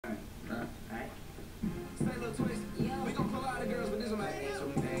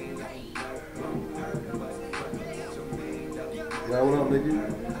nigga.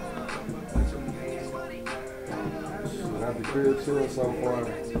 At the crib chilling so far.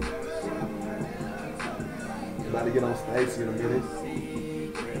 About to get on Stacy in a minute.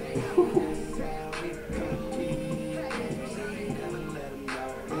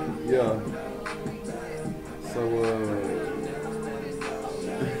 Yeah. So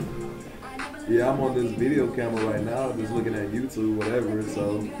yeah, I'm on this video camera right now, just looking at YouTube, whatever.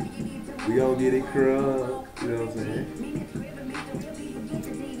 So we gonna get it crunk. You know what I'm saying?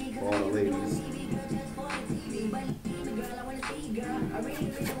 For all the ladies.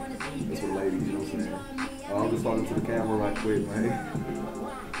 That's what ladies, you know what I'm saying? I'm just talking to the camera right quick, man.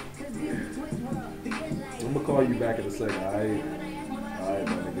 I'm gonna call you back in a second, alright? Alright,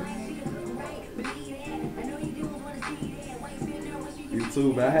 my nigga. You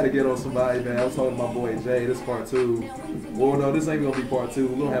too, man. I had to get on somebody, man. I was talking to my boy Jay. This part 2. Well, no, this ain't gonna be part 2.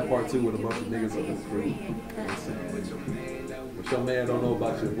 We're gonna have part 2 with a bunch of niggas on this crew. You know what I'm saying? But your man don't know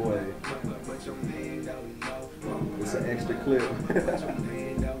about your boy. It's an extra clip.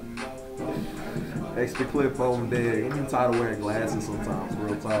 Extra clip on deck. I'm tired of wearing glasses sometimes,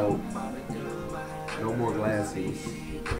 real talk. No more glasses.